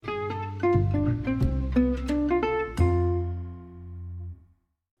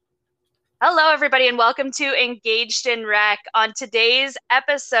Hello, everybody, and welcome to Engaged in Rec. On today's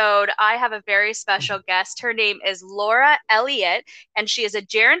episode, I have a very special guest. Her name is Laura Elliott, and she is a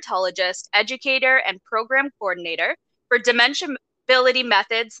gerontologist, educator, and program coordinator for Dementia Ability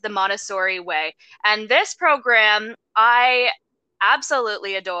Methods, the Montessori Way. And this program I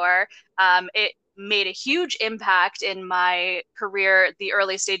absolutely adore. It made a huge impact in my career, the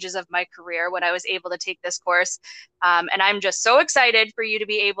early stages of my career, when I was able to take this course. And I'm just so excited for you to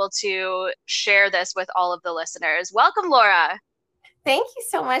be able to share this with all of the listeners. Welcome, Laura. Thank you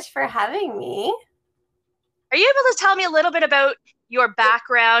so much for having me. Are you able to tell me a little bit about your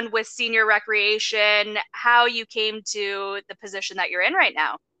background with senior recreation, how you came to the position that you're in right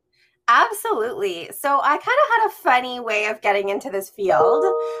now? Absolutely. So I kind of had a funny way of getting into this field.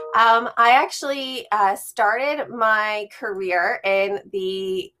 I actually started my career in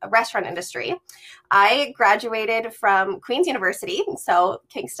the restaurant industry. I graduated from Queen's University, so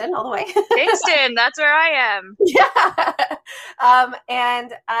Kingston all the way. Kingston, that's where I am. Yeah.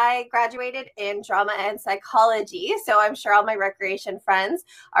 And I graduated in drama and psychology. So I'm sure all my recreation friends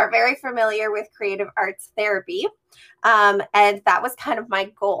are very familiar with creative arts therapy. And that was kind of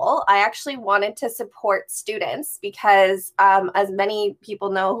my goal. I actually wanted to support students because, as many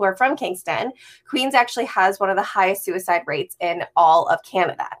people know who are from Kingston, Queen's actually has one of the highest suicide rates in all of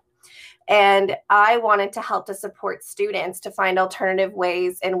Canada. And I wanted to help to support students to find alternative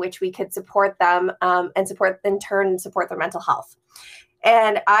ways in which we could support them and in turn, support their mental health.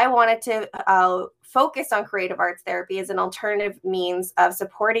 And I wanted to focus on creative arts therapy as an alternative means of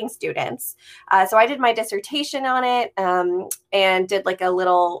supporting students. So I did my dissertation on it and did like a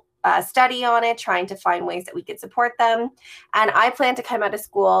little study on it, trying to find ways that we could support them. And I plan to come out of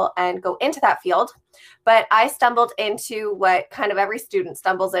school and go into that field. But I stumbled into what kind of every student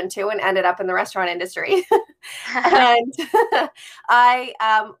stumbles into and ended up in the restaurant industry. And I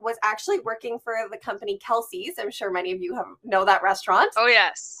was actually working for the company Kelsey's. I'm sure many of you know that restaurant. Oh,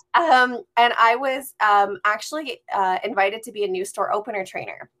 yes. And I was actually invited to be a new store opener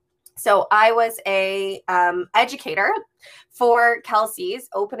trainer. So I was a educator for Kelsey's,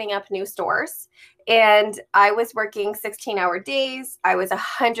 opening up new stores. And I was working 16-hour days. I was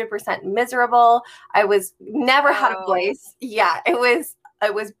 100% miserable. I was never had a voice. Yeah, it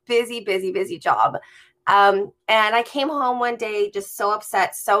was busy job. And I came home one day just so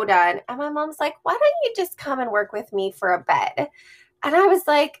upset, so done. And my mom's like, why don't you just come and work with me for a bit? And I was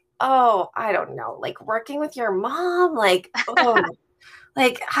like, oh, I don't know, like working with your mom, like, oh,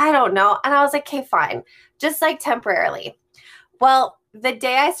 like, I don't know. And I was like, okay, fine, just like temporarily. Well, the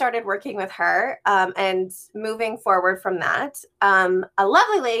day I started working with her and moving forward from that, a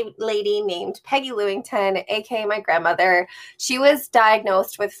lovely lady named Peggy Lewington, aka my grandmother, she was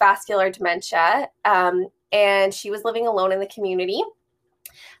diagnosed with vascular dementia, and she was living alone in the community.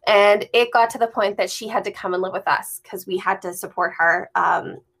 And it got to the point that she had to come and live with us because we had to support her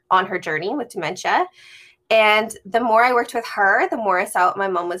on her journey with dementia. And the more I worked with her, the more I saw what my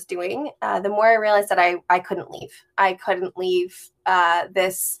mom was doing, the more I realized that I couldn't leave. I couldn't leave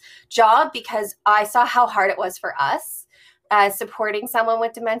this job because I saw how hard it was for us supporting someone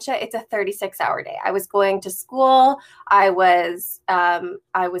with dementia. It's a 36-hour day. I was going to school. I was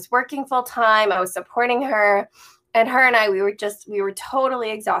working full time. I was supporting her. And her and I, we were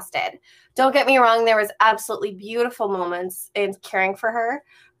totally exhausted. Don't get me wrong. There was absolutely beautiful moments in caring for her.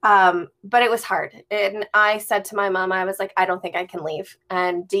 But it was hard. And I said to my mom, I was like, I don't think I can leave.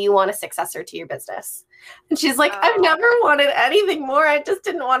 And do you want a successor to your business? And she's like, I've never wanted anything more. I just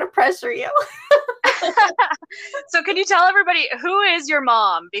didn't want to pressure you. So can you tell everybody, who is your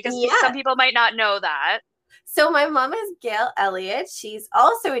mom? Because some people might not know that. So my mom is Gail Elliott. She's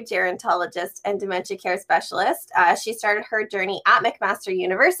also a gerontologist and dementia care specialist. She started her journey at McMaster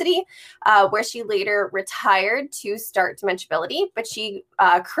University, where she later retired to start Dementia Ability. But she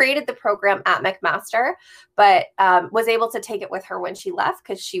created the program at McMaster, but was able to take it with her when she left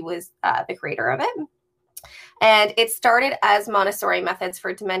because she was the creator of it. And it started as Montessori Methods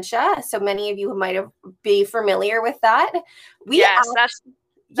for Dementia. So many of you might be familiar with that.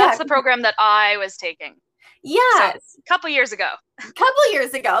 That's the program that I was taking. Yes. So, a couple years ago.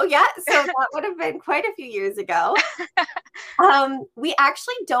 Yeah. So that would have been quite a few years ago. We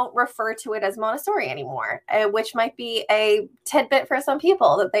actually don't refer to it as Montessori anymore, which might be a tidbit for some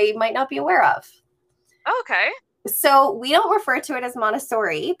people that they might not be aware of. Okay. So we don't refer to it as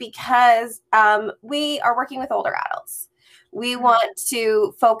Montessori because we are working with older adults. We want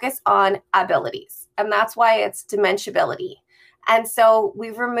to focus on abilities, and that's why it's Dementia Ability. And so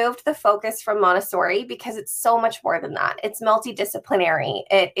we've removed the focus from Montessori because it's so much more than that. It's multidisciplinary.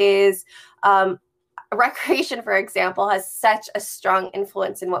 It is recreation, for example, has such a strong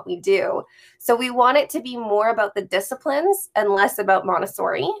influence in what we do. So we want it to be more about the disciplines and less about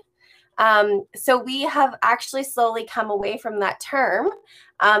Montessori. So we have actually slowly come away from that term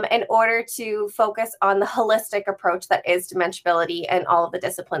in order to focus on the holistic approach that is dementiability and all of the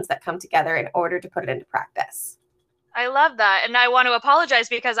disciplines that come together in order to put it into practice. I love that. And I want to apologize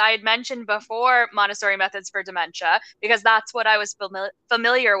because I had mentioned before Montessori methods for dementia, because that's what I was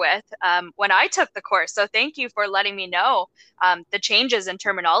familiar with when I took the course. So thank you for letting me know the changes in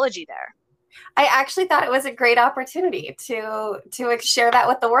terminology there. I actually thought it was a great opportunity to share that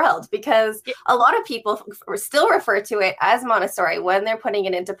with the world, because a lot of people still refer to it as Montessori when they're putting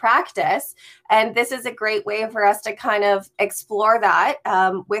it into practice. And this is a great way for us to kind of explore that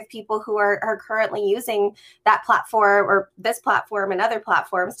with people who are currently using that platform or this platform and other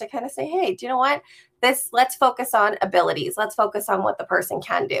platforms to kind of say, hey, do you know what? Let's focus on abilities. Let's focus on what the person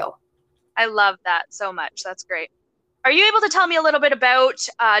can do. I love that so much. That's great. Are you able to tell me a little bit about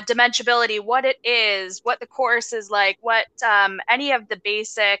dementiability, what it is, what the course is like, what any of the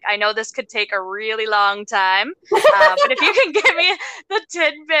basic, I know this could take a really long time, but if you can give me the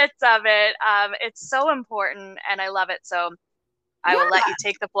tidbits of it, it's so important and I love it. So I will let you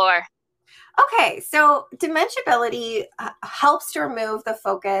take the floor. Okay, so dementiability helps to remove the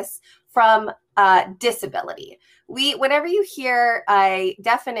focus from disability. Whenever you hear a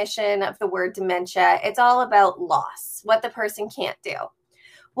definition of the word dementia, it's all about loss, what the person can't do.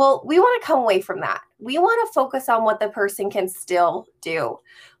 Well, we want to come away from that. We want to focus on what the person can still do.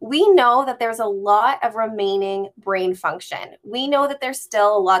 We know that there's a lot of remaining brain function. We know that there's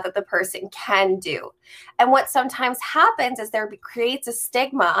still a lot that the person can do. And what sometimes happens is there creates a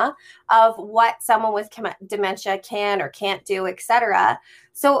stigma of what someone with dementia can or can't do, etc.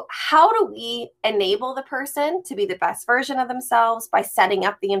 So how do we enable the person to be the best version of themselves by setting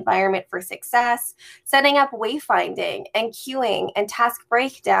up the environment for success, setting up wayfinding and cueing and task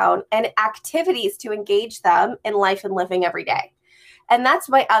breakdown and activities to engage them in life and living every day? And that's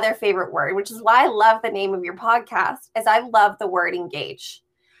my other favorite word, which is why I love the name of your podcast, is I love the word engage.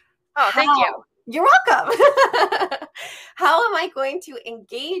 Oh, thank you. You're welcome. How am I going to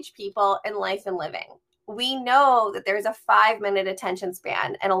engage people in life and living? We know that there's a 5-minute attention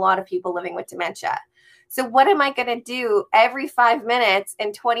span and a lot of people living with dementia. So what am I going to do every 5 minutes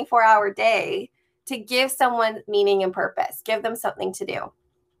in 24-hour day to give someone meaning and purpose, give them something to do?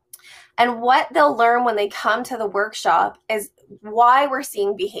 And what they'll learn when they come to the workshop is why we're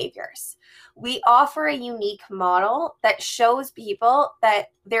seeing behaviors. We offer a unique model that shows people that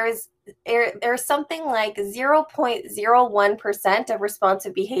there's something like 0.01% of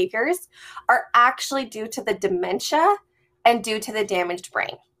responsive behaviors are actually due to the dementia and due to the damaged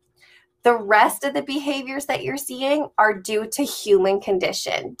brain. The rest of the behaviors that you're seeing are due to human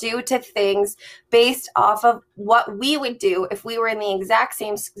condition, due to things based off of what we would do if we were in the exact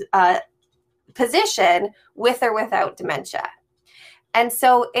same position with or without dementia. And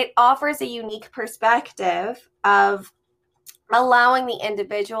so it offers a unique perspective of allowing the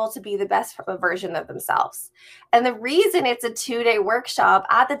individual to be the best version of themselves. And the reason it's a 2-day workshop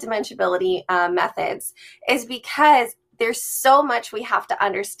at the Dementiability Methods is because there's so much we have to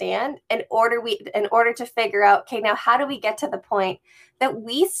understand in order to figure out, okay, now how do we get to the point that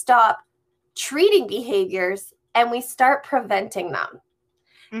we stop treating behaviors and we start preventing them?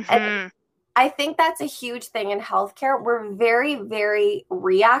 Mm-hmm. And I think that's a huge thing in healthcare. We're very, very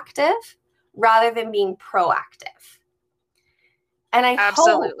reactive rather than being proactive. And I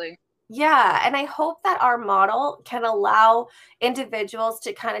absolutely. hope that our model can allow individuals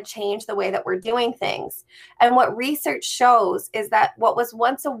to kind of change the way that we're doing things. And what research shows is that what was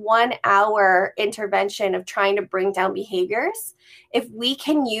once a 1-hour intervention of trying to bring down behaviors, if we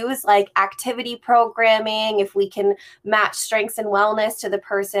can use like activity programming, if we can match strengths and wellness to the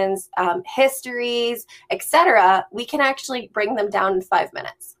person's histories, etc., we can actually bring them down in 5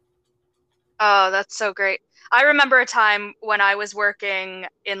 minutes. Oh, that's so great. I remember a time when I was working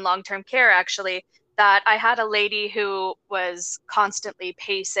in long-term care, actually, that I had a lady who was constantly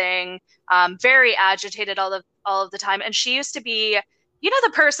pacing, very agitated all of the time. And she used to be,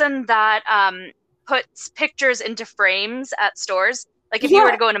 the person that puts pictures into frames at stores. Like if you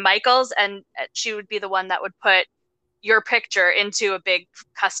were to go into Michael's, and she would be the one that would put your picture into a big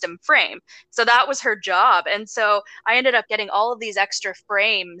custom frame. So that was her job. And so I ended up getting all of these extra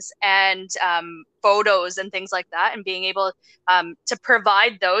frames and photos and things like that, and being able to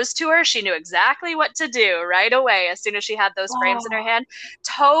provide those to her. She knew exactly what to do right away as soon as she had those frames in her hand.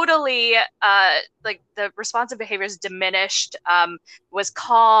 Totally like the responsive behaviors diminished, was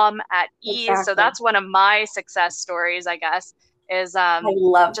calm, at ease. Exactly. So that's one of my success stories, I guess, is I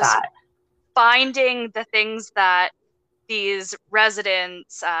love that. finding the things that these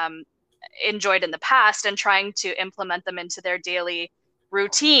residents enjoyed in the past and trying to implement them into their daily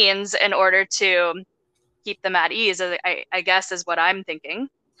routines in order to keep them at ease, I guess is what I'm thinking.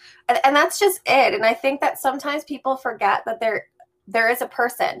 And that's just it. And I think that sometimes people forget that there is a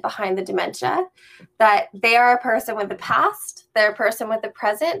person behind the dementia, that they are a person with the past, they're a person with the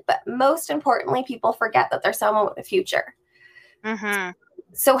present, but most importantly, people forget that they're someone with the future. Mm-hmm.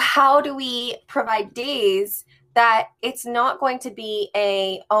 So how do we provide days that it's not going to be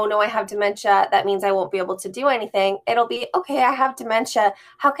oh no, I have dementia, that means I won't be able to do anything. It'll be, okay, I have dementia.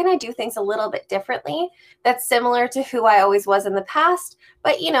 How can I do things a little bit differently that's similar to who I always was in the past,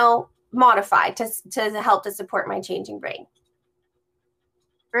 but, modified to help to support my changing brain?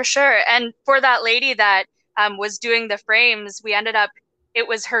 For sure. And for that lady that was doing the frames, it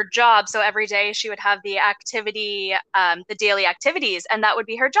was her job. So every day she would have the activity, the daily activities, and that would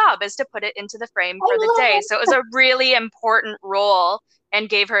be her job, is to put it into the frame for the day. So it was a really important role and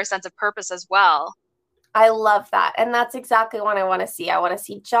gave her a sense of purpose as well. I love that. And that's exactly what I want to see. I want to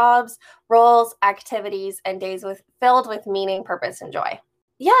see jobs, roles, activities, and days filled with meaning, purpose, and joy.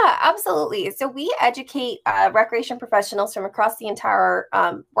 Yeah, absolutely. So we educate recreation professionals from across the entire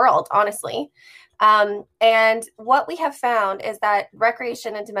world, honestly. And what we have found is that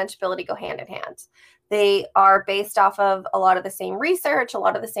recreation and dementiability go hand in hand. They are based off of a lot of the same research, a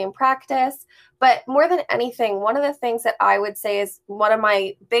lot of the same practice. But more than anything, one of the things that I would say is one of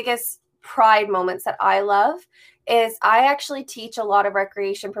my biggest pride moments that I love is I actually teach a lot of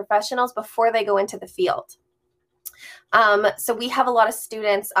recreation professionals before they go into the field. So we have a lot of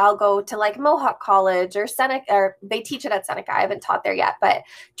students. I'll go to like Mohawk College or Seneca, or they teach it at Seneca. I haven't taught there yet, but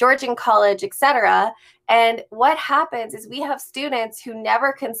Georgian College, etc. And what happens is we have students who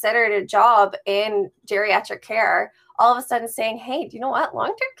never considered a job in geriatric care, all of a sudden saying, hey, do you know what?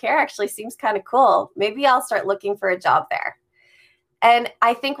 Long-term care actually seems kind of cool. Maybe I'll start looking for a job there. And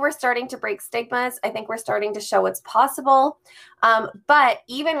I think we're starting to break stigmas. I think we're starting to show what's possible. But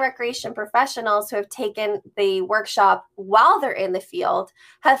even recreation professionals who have taken the workshop while they're in the field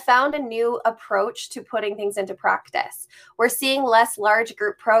have found a new approach to putting things into practice. We're seeing less large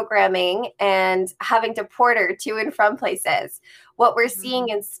group programming and having to porter to and from places. What we're seeing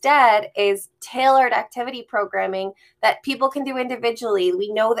instead is tailored activity programming that people can do individually.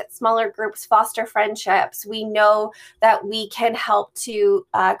 We know that smaller groups foster friendships. We know that we can help to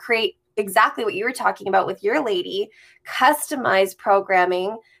create exactly what you were talking about with your lady, customized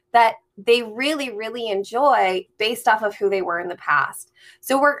programming that they really, really enjoy based off of who they were in the past.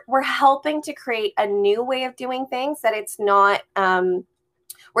 So we're helping to create a new way of doing things that it's not,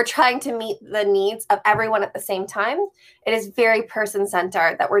 we're trying to meet the needs of everyone at the same time. It is very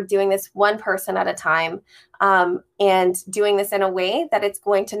person-centered, that we're doing this one person at a time, and doing this in a way that it's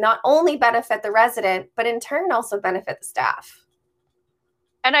going to not only benefit the resident, but in turn also benefit the staff.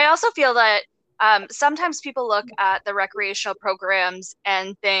 And I also feel that sometimes people look at the recreational programs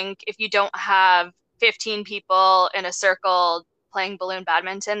and think if you don't have 15 people in a circle playing balloon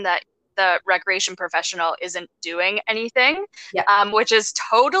badminton, that the recreation professional isn't doing anything, which is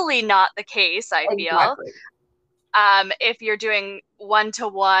totally not the case, I feel. If you're doing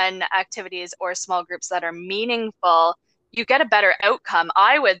one-to-one activities or small groups that are meaningful, you get a better outcome,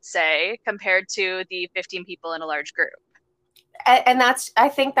 I would say, compared to the 15 people in a large group. And I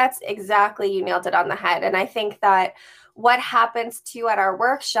think that's exactly, you nailed it on the head. And I think that what happens too at our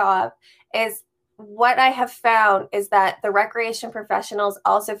workshop is, what I have found is that the recreation professionals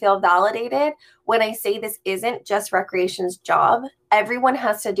also feel validated when I say this isn't just recreation's job. Everyone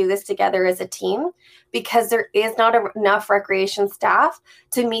has to do this together as a team, because there is not enough recreation staff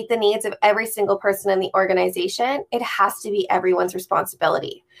to meet the needs of every single person in the organization. It has to be everyone's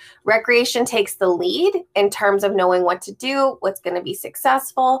responsibility. Recreation takes the lead in terms of knowing what to do, what's going to be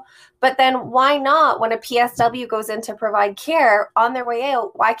successful. But then why not, when a PSW goes in to provide care on their way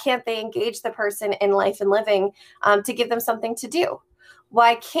out, why can't they engage the person in life and living to give them something to do?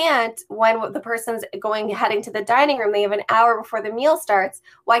 Why can't, when the person's heading to the dining room, they have an hour before the meal starts,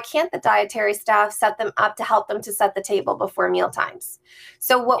 why can't the dietary staff set them up to help them to set the table before meal times?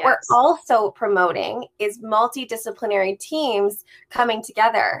 So what we're also promoting is multidisciplinary teams coming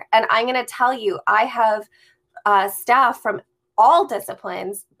together. And I'm going to tell you, I have staff from all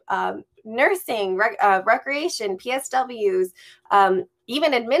disciplines, nursing, recreation, PSWs,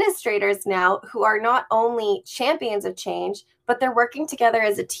 even administrators now, who are not only champions of change, but they're working together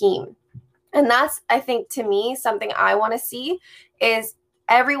as a team. And that's, I think, to me, something I want to see is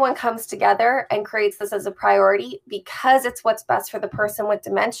everyone comes together and creates this as a priority, because it's what's best for the person with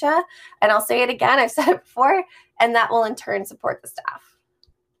dementia. And I'll say it again, I've said it before, and that will in turn support the staff.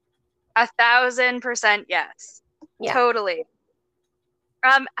 1,000% yes. Yeah. Totally.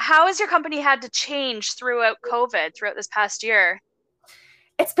 How has your company had to change throughout COVID, throughout this past year?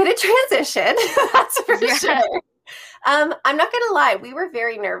 It's been a transition, that's for Yeah. sure. I'm not going to lie, we were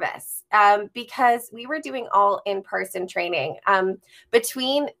very nervous because we were doing all in-person training.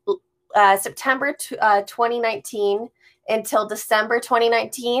 Between September 2019 until December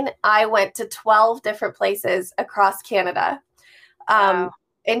 2019, I went to 12 different places across Canada Wow.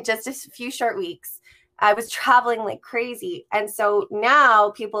 in just a few short weeks. I was traveling like crazy. And so now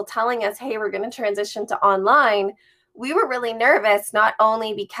people telling us, hey, we're going to transition to online. We were really nervous, not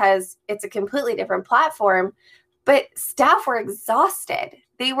only because it's a completely different platform, but staff were exhausted.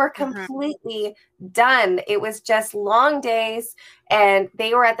 They were Mhm. completely done. It was just long days and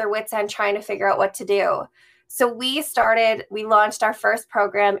they were at their wits' end trying to figure out what to do. So we launched our first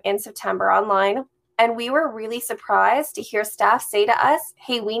program in September online. And we were really surprised to hear staff say to us,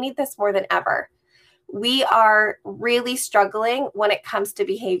 hey, we need this more than ever. We are really struggling when it comes to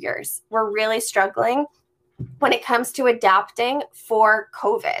behaviors. We're really struggling when it comes to adapting for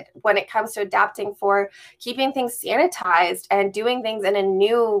COVID, when it comes to adapting for keeping things sanitized and doing things in a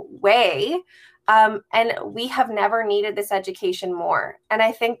new way. And we have never needed this education more. And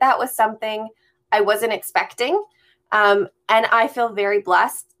I think that was something I wasn't expecting. And I feel very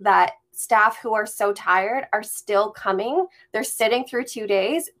blessed that staff who are so tired are still coming. They're sitting through 2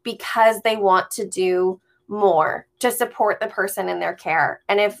 days because they want to do more to support the person in their care.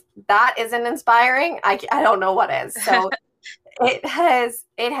 And if that isn't inspiring, I don't know what is. So it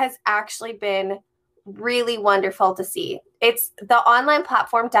has actually been really wonderful to see. It's the online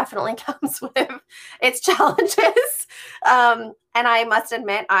platform definitely comes with its challenges. And I must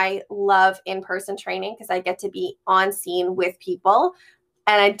admit, I love in-person training because I get to be on scene with people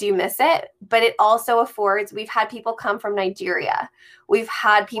and I do miss it. But it also affords, we've had people come from Nigeria. We've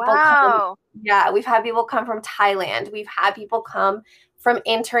had people Wow. we've had people come from Thailand. We've had people come from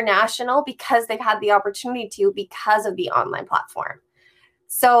international because they've had the opportunity to because of the online platform.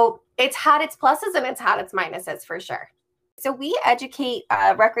 So it's had its pluses and it's had its minuses for sure. So we educate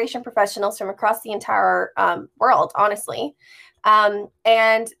recreation professionals from across the entire world, honestly.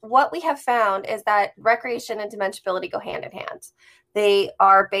 And what we have found is that recreation and dementia go hand in hand. They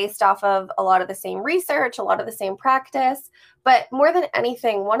are based off of a lot of the same research, a lot of the same practice. But more than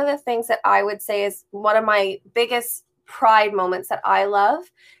anything, one of the things that I would say is one of my biggest pride moments that I love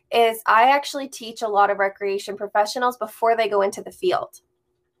is I actually teach a lot of recreation professionals before they go into the field.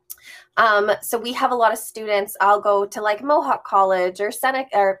 So we have a lot of students. I'll go to like Mohawk College or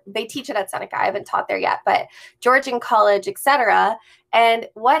Seneca, or they teach it at Seneca. I haven't taught there yet, but Georgian College, etc. And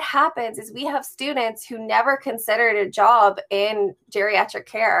what happens is we have students who never considered a job in geriatric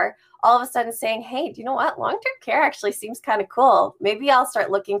care all of a sudden saying, hey, do you know what? Long-term care actually seems kind of cool. Maybe I'll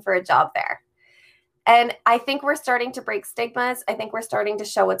start looking for a job there. And I think we're starting to break stigmas. I think we're starting to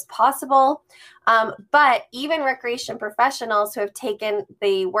show what's possible. But even recreation professionals who have taken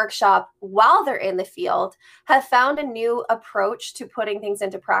the workshop while they're in the field have found a new approach to putting things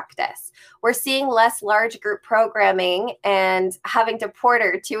into practice. We're seeing less large group programming and having to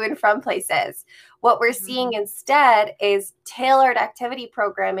porter to and from places. What we're seeing instead is tailored activity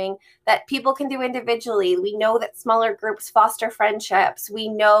programming that people can do individually. We know that smaller groups foster friendships. We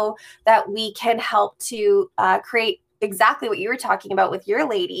know that we can help to create exactly what you were talking about with your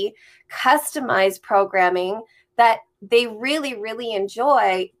lady, customized programming that they really, really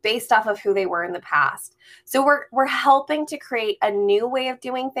enjoy based off of who they were in the past. So we're helping to create a new way of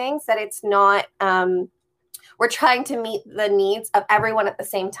doing things that it's not we're trying to meet the needs of everyone at the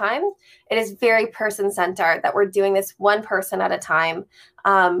same time. It is very person-centered that we're doing this one person at a time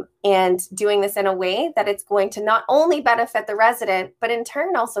and doing this in a way that it's going to not only benefit the resident, but in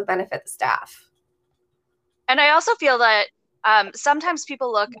turn also benefit the staff. And I also feel that sometimes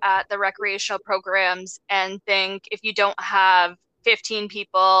people look at the recreational programs and think if you don't have 15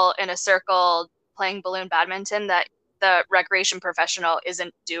 people in a circle playing balloon badminton, that the recreation professional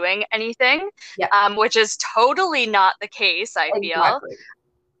isn't doing anything, which is totally not the case, I feel. Exactly.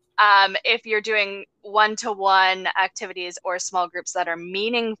 If you're doing one-to-one activities or small groups that are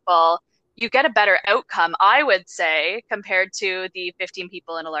meaningful, you get a better outcome, I would say, compared to the 15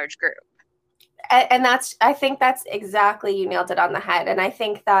 people in a large group. And I think that's exactly, you nailed it on the head. And I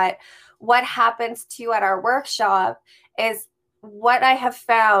think that what happens too at our workshop is what I have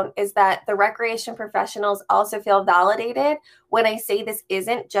found is that the recreation professionals also feel validated when I say this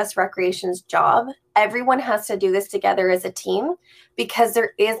isn't just recreation's job. Everyone has to do this together as a team because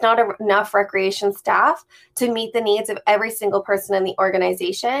there is not enough recreation staff to meet the needs of every single person in the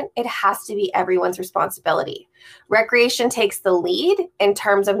organization. It has to be everyone's responsibility. Recreation takes the lead in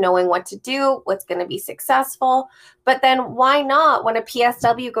terms of knowing what to do, what's going to be successful. But then why not, when a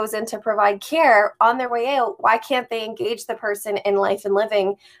PSW goes in to provide care on their way out, why can't they engage the person in life and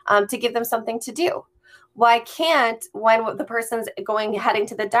living to give them something to do? Why can't, when the person's heading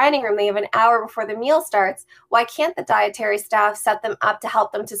to the dining room, they have an hour before the meal starts, why can't the dietary staff set them up to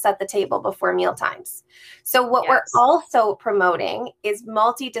help them to set the table before meal times? So what we're also promoting is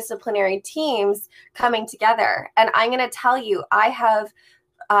multidisciplinary teams coming together. And I'm going to tell you, I have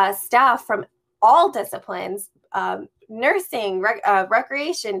staff from all disciplines, nursing,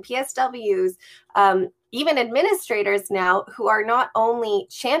 recreation, PSWs, even administrators now, who are not only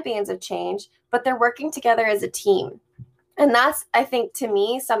champions of change, but they're working together as a team. And that's, I think, to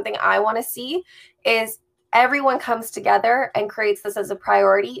me, something I want to see is everyone comes together and creates this as a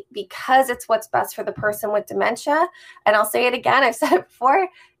priority because it's what's best for the person with dementia. And I'll say it again, I've said it before,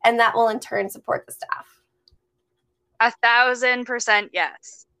 and that will in turn support the staff. 1,000%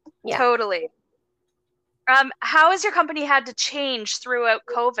 yes. Yeah. Totally. How has your company had to change throughout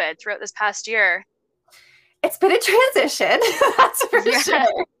COVID, throughout this past year? It's been a transition, that's for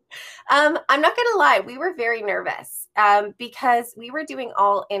sure. I'm not going to lie. We were very nervous because we were doing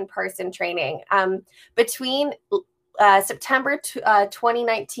all in-person training. Between September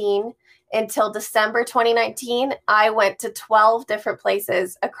 2019 until December 2019, I went to 12 different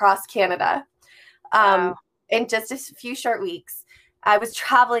places across Canada in just a few short weeks. I was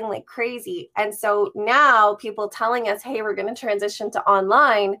traveling like crazy. And so now people telling us, hey, we're going to transition to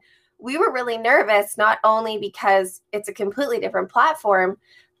online. We were really nervous, not only because it's a completely different platform,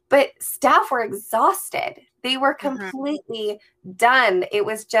 but staff were exhausted. They were completely done. It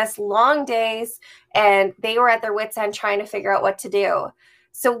was just long days and they were at their wits' end trying to figure out what to do.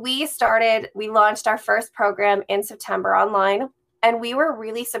 So we launched our first program in September online, and we were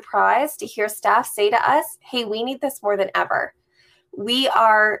really surprised to hear staff say to us, hey, we need this more than ever. We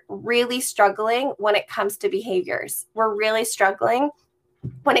are really struggling when it comes to behaviors. We're really struggling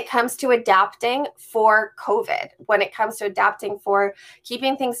when it comes to adapting for COVID, when it comes to adapting for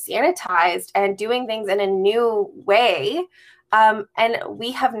keeping things sanitized and doing things in a new way. And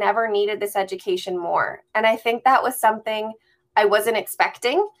we have never needed this education more. And I think that was something I wasn't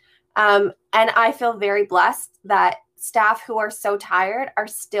expecting. And I feel very blessed that staff who are so tired are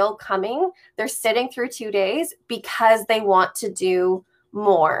still coming. They're sitting through 2 days because they want to do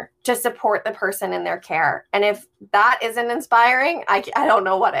more to support the person in their care. And if that isn't inspiring, I don't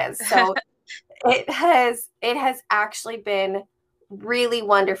know what is. So it has actually been really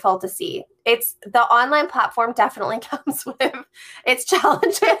wonderful to see. It's the online platform definitely comes with its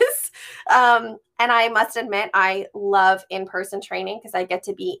challenges. And I must admit, I love in-person training because I get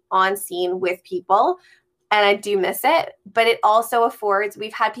to be on scene with people. And I do miss it, but it also affords,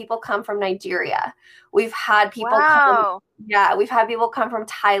 we've had people come from Nigeria. We've had people we've had people come from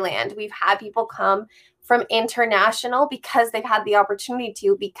Thailand. We've had people come from international because they've had the opportunity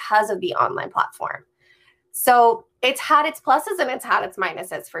to because of the online platform. So it's had its pluses and it's had its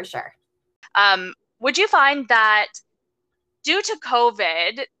minuses for sure. Would you find that due to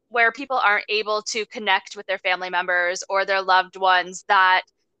COVID, where people aren't able to connect with their family members or their loved ones, that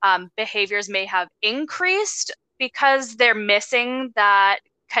behaviors may have increased because they're missing that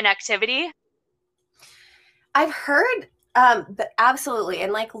connectivity? I've heard absolutely.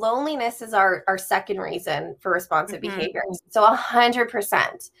 And like loneliness is our second reason for responsive behaviors. So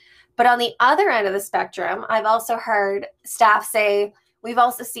 100%. But on the other end of the spectrum, I've also heard staff say, we've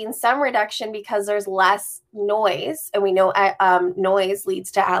also seen some reduction because there's less noise. And we know noise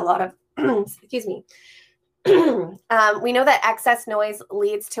leads to a lot of, excuse me, we know that excess noise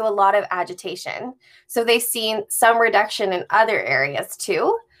leads to a lot of agitation. So they've seen some reduction in other areas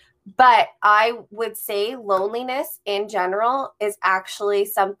too. But I would say loneliness in general is actually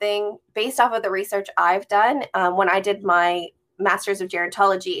something based off of the research I've done. When I did my Master's of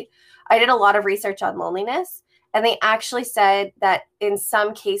Gerontology, I did a lot of research on loneliness. And they actually said that in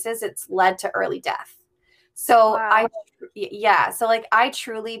some cases, it's led to early death. So wow. So like I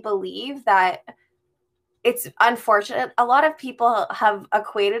truly believe that it's unfortunate. A lot of people have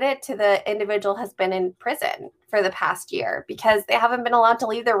equated it to the individual has been in prison for the past year because they haven't been allowed to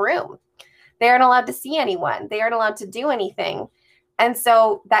leave their room. They aren't allowed to see anyone. They aren't allowed to do anything. And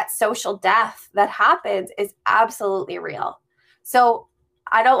so that social death that happens is absolutely real. So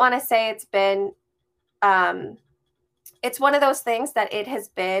I don't want to say it's been, it's one of those things that it has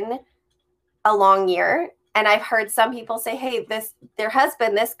been a long year. And I've heard some people say, hey, there has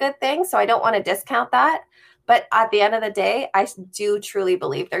been this good thing, so I don't want to discount that. But at the end of the day, I do truly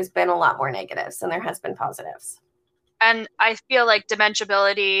believe there's been a lot more negatives than there has been positives. And I feel like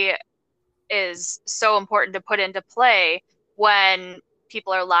dementiability is so important to put into play when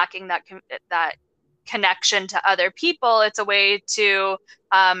people are lacking that connection to other people. It's a way to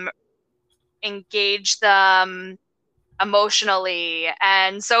engage them emotionally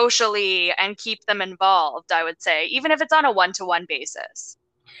and socially and keep them involved, I would say, even if it's on a one-to-one basis.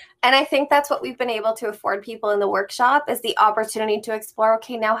 And I think that's what we've been able to afford people in the workshop, is the opportunity to explore,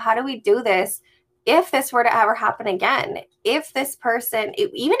 okay, now how do we do this if this were to ever happen again? If this person,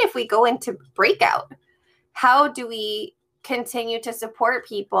 even if we go into breakout, how do we continue to support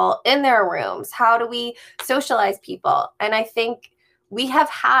people in their rooms? How do we socialize people? And I think we have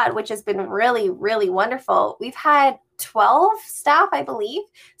had, which has been really, really wonderful, we've had 12 staff, I believe,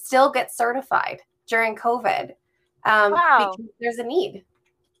 still get certified during COVID Wow. because there's a need.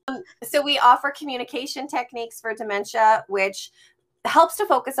 So we offer communication techniques for dementia, which helps to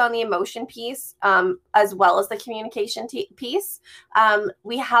focus on the emotion piece as well as the communication piece.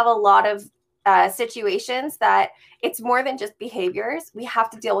 We have a lot of situations that it's more than just behaviors. We have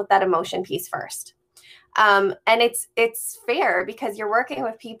to deal with that emotion piece first. And it's fair because you're working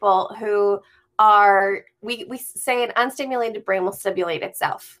with people who are, we say an unstimulated brain will stimulate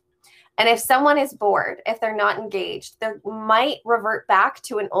itself. And if someone is bored, if they're not engaged, they might revert back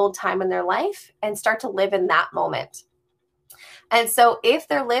to an old time in their life and start to live in that moment. And so if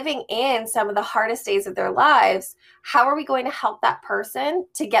they're living in some of the hardest days of their lives, how are we going to help that person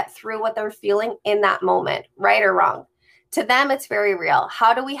to get through what they're feeling in that moment, right or wrong? To them, it's very real.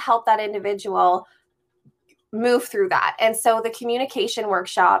 How do we help that individual move through that? And so the communication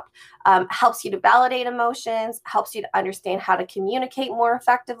workshop helps you to validate emotions, helps you to understand how to communicate more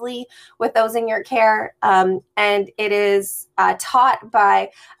effectively with those in your care. And it is taught by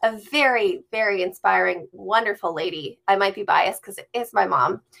a very, very inspiring, wonderful lady. I might be biased because it is my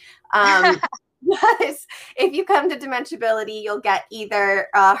mom. If you come to Dementiability, you'll get either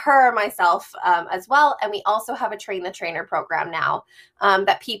her or myself as well. And we also have a Train the Trainer program now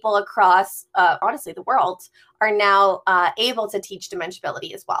that people across, honestly, the world are now able to teach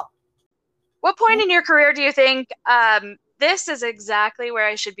Dementiability as well. What point in your career do you think this is exactly where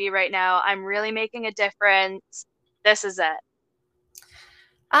I should be right now? I'm really making a difference. This is it.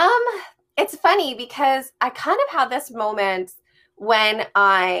 It's funny because I kind of had this moment when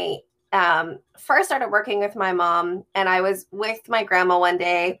I first started working with my mom, and I was with my grandma one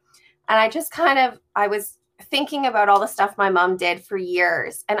day, and I was thinking about all the stuff my mom did for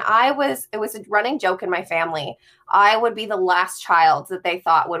years. And it was a running joke in my family. I would be the last child that they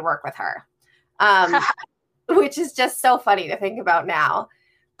thought would work with her, which is just so funny to think about now.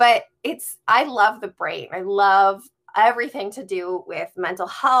 But I love the brain. I love everything to do with mental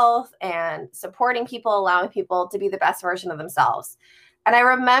health and supporting people, allowing people to be the best version of themselves. And I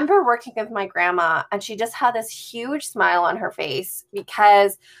remember working with my grandma, and she just had this huge smile on her face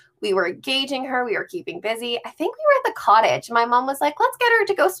because we were engaging her. We were keeping busy. I think we were at the cottage. My mom was like, let's get her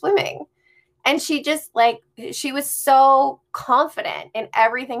to go swimming. And she she was so confident in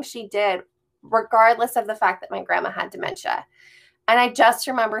everything she did, regardless of the fact that my grandma had dementia. And I just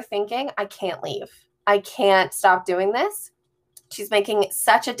remember thinking, I can't leave. I can't stop doing this. She's making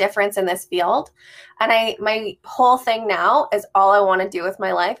such a difference in this field. And my whole thing now is all I want to do with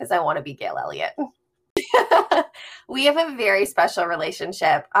my life is I want to be Gail Elliott. We have a very special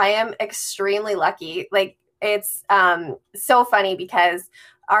relationship. I am extremely lucky. Like, it's so funny because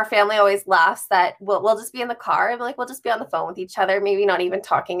our family always laughs that we'll just be in the car and we'll just be on the phone with each other, maybe not even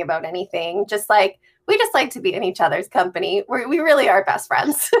talking about anything. We just like to be in each other's company. We really are best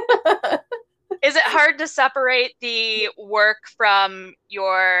friends. Is it hard to separate the work from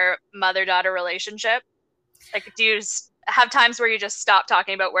your mother-daughter relationship? Like, do you have times where you just stop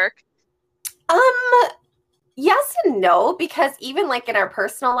talking about work? Yes and no, because even like in our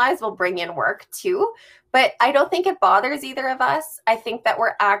personal lives, we'll bring in work too. But I don't think it bothers either of us. I think that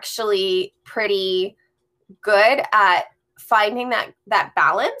we're actually pretty good at finding that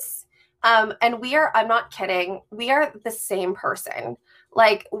balance. And I'm not kidding, we are the same person.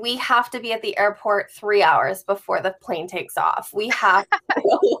 Like, we have to be at the airport 3 hours before the plane takes off. We have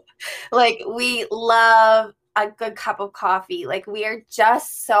to, like, we love a good cup of coffee. Like, we are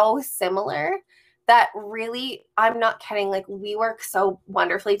just so similar that really, I'm not kidding, like, we work so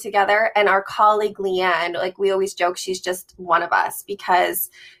wonderfully together. And our colleague Leanne, like, we always joke she's just one of us because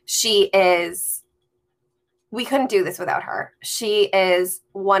we couldn't do this without her. She is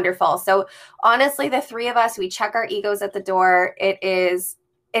wonderful. So honestly, the three of us, we check our egos at the door. It is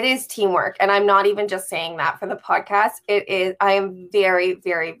It is teamwork. And I'm not even just saying that for the podcast. It is, I am very,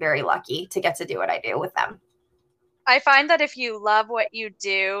 very, very lucky to get to do what I do with them. I find that if you love what you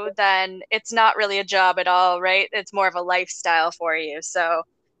do, then it's not really a job at all, right? It's more of a lifestyle for you. So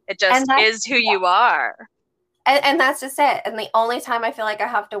it just is who you are. And that's just it. And the only time I feel like I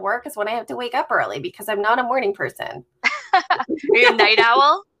have to work is when I have to wake up early because I'm not a morning person. Are you a night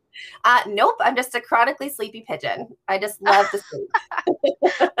owl? Nope. I'm just a chronically sleepy pigeon. I just love to sleep.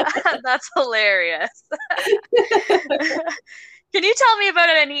 That's hilarious. Can you tell me about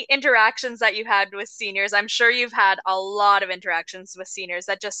any interactions that you had with seniors? I'm sure you've had a lot of interactions with seniors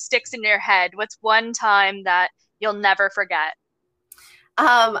that just sticks in your head. What's one time that you'll never forget?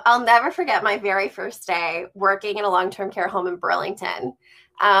 I'll never forget my very first day working in a long-term care home in Burlington.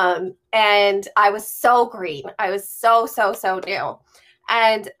 And I was so green. I was so new.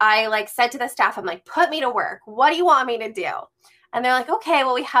 And I said to the staff, I'm like, put me to work. What do you want me to do? And they're like, okay,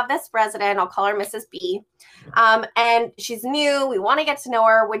 well, we have this resident. I'll call her Mrs. B. And she's new. We want to get to know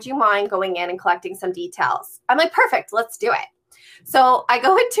her. Would you mind going in and collecting some details? I'm like, perfect. Let's do it. So I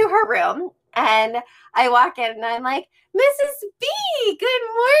go into her room and I walk in and I'm like, Mrs. B, good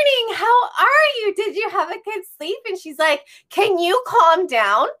morning. How are you? Did you have a good sleep? And she's like, can you calm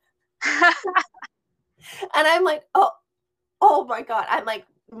down? And I'm like, oh my God. I'm like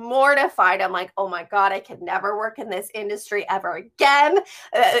mortified. I'm like, oh my God, I could never work in this industry ever again.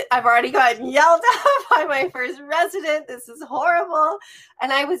 I've already gotten yelled at by my first resident. This is horrible.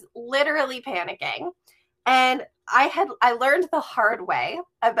 And I was literally panicking. And I learned the hard way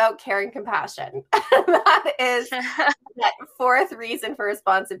about care and compassion. That is that fourth reason for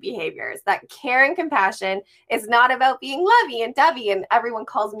responsive behaviors. That care and compassion is not about being lovey and dovey, and everyone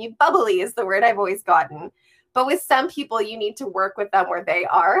calls me bubbly is the word I've always gotten. But with some people, you need to work with them where they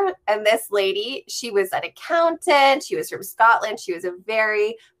are. And this lady, she was an accountant. She was from Scotland. She was a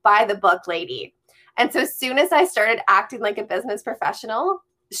very by the book lady. And so as soon as I started acting like a business professional,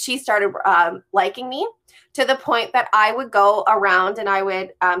 she started liking me to the point that I would go around and I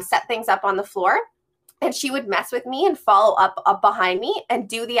would set things up on the floor and she would mess with me and follow up behind me and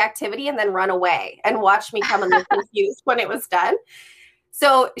do the activity and then run away and watch me come and look confused when it was done.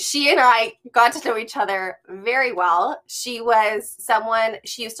 So she and I got to know each other very well. She was someone,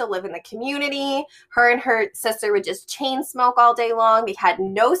 she used to live in the community. Her and her sister would just chain smoke all day long. They had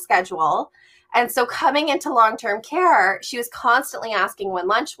no schedule. And so coming into long-term care, she was constantly asking when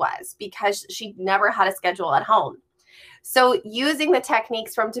lunch was because she never had a schedule at home. So using the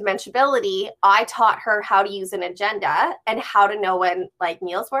techniques from Dementiability, I taught her how to use an agenda and how to know when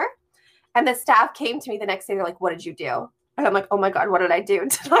meals were. And the staff came to me the next day. They're like, what did you do? And I'm like, oh my God, what did I do?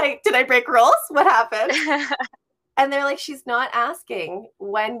 Did I break rules? What happened? And they're like, she's not asking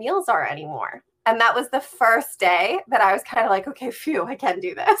when meals are anymore. And that was the first day that I was kind of like, okay, phew, I can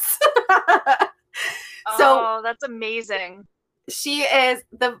do this. So that's amazing. She is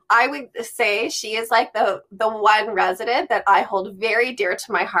I would say she is like the one resident that I hold very dear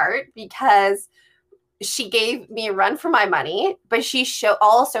to my heart because she gave me a run for my money, but she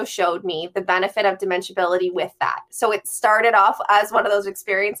also showed me the benefit of Dementiability with that. So it started off as one of those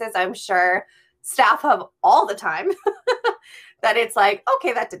experiences I'm sure staff have all the time that it's like,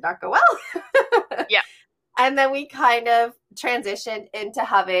 okay, that did not go well. Yeah. And then we kind of transitioned into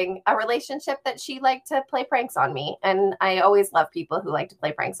having a relationship that she liked to play pranks on me. And I always love people who like to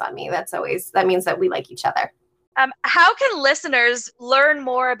play pranks on me. That means that we like each other. How can listeners learn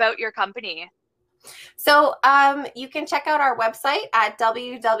more about your company? So you can check out our website at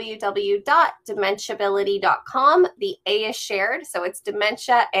www.dementiability.com. The A is shared, so it's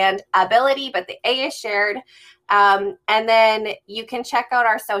dementia and ability, but the A is shared. And then you can check out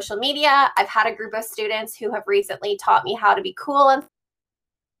our social media. I've had a group of students who have recently taught me how to be cool and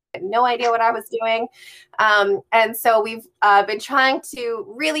had no idea what I was doing. And so we've been trying to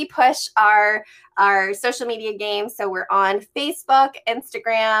really push our social media game. So we're on Facebook,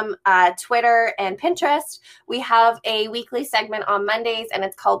 Instagram, Twitter, and Pinterest. We have a weekly segment on Mondays, and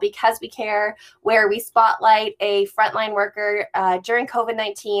it's called Because We Care, where we spotlight a frontline worker during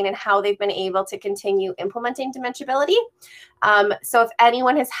COVID-19 and how they've been able to continue implementing Dementiability. So if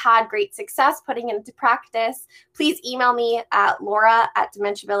anyone has had great success putting it into practice, please email me at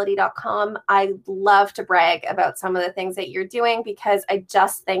laura@dementiability.com. I love to brag about some of the things that you're doing because I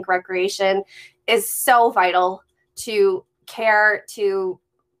just think recreation is so vital to care, to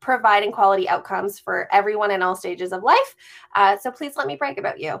providing quality outcomes for everyone in all stages of life. So please let me brag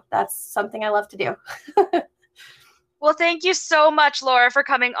about you. That's something I love to do. Well, thank you so much, Laura, for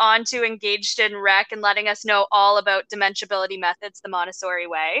coming on to Engaged in Rec and letting us know all about Dementiability Methods the Montessori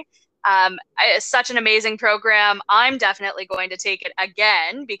way. It's such an amazing program. I'm definitely going to take it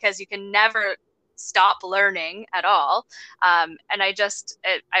again because you can never stop learning at all. And I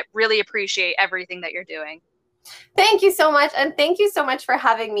really appreciate everything that you're doing. Thank you so much. And thank you so much for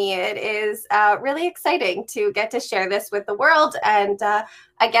having me. It is really exciting to get to share this with the world. And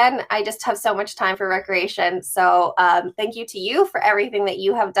again, I just have so much time for recreation. So thank you to you for everything that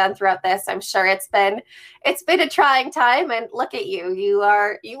you have done throughout this. I'm sure it's been a trying time. And look at you. You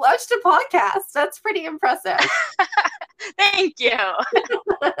launched a podcast. That's pretty impressive. Thank you.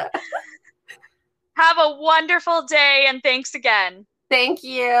 Have a wonderful day, and thanks again. Thank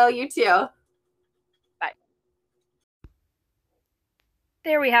you. You too.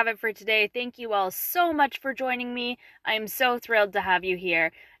 There we have it for today. Thank you all so much for joining me. I'm so thrilled to have you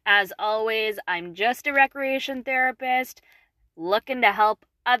here. As always, I'm just a recreation therapist looking to help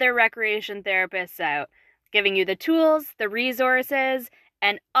other recreation therapists out, giving you the tools, the resources,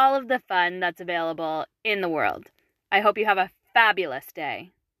 and all of the fun that's available in the world. I hope you have a fabulous day.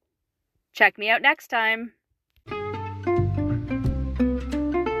 Check me out next time.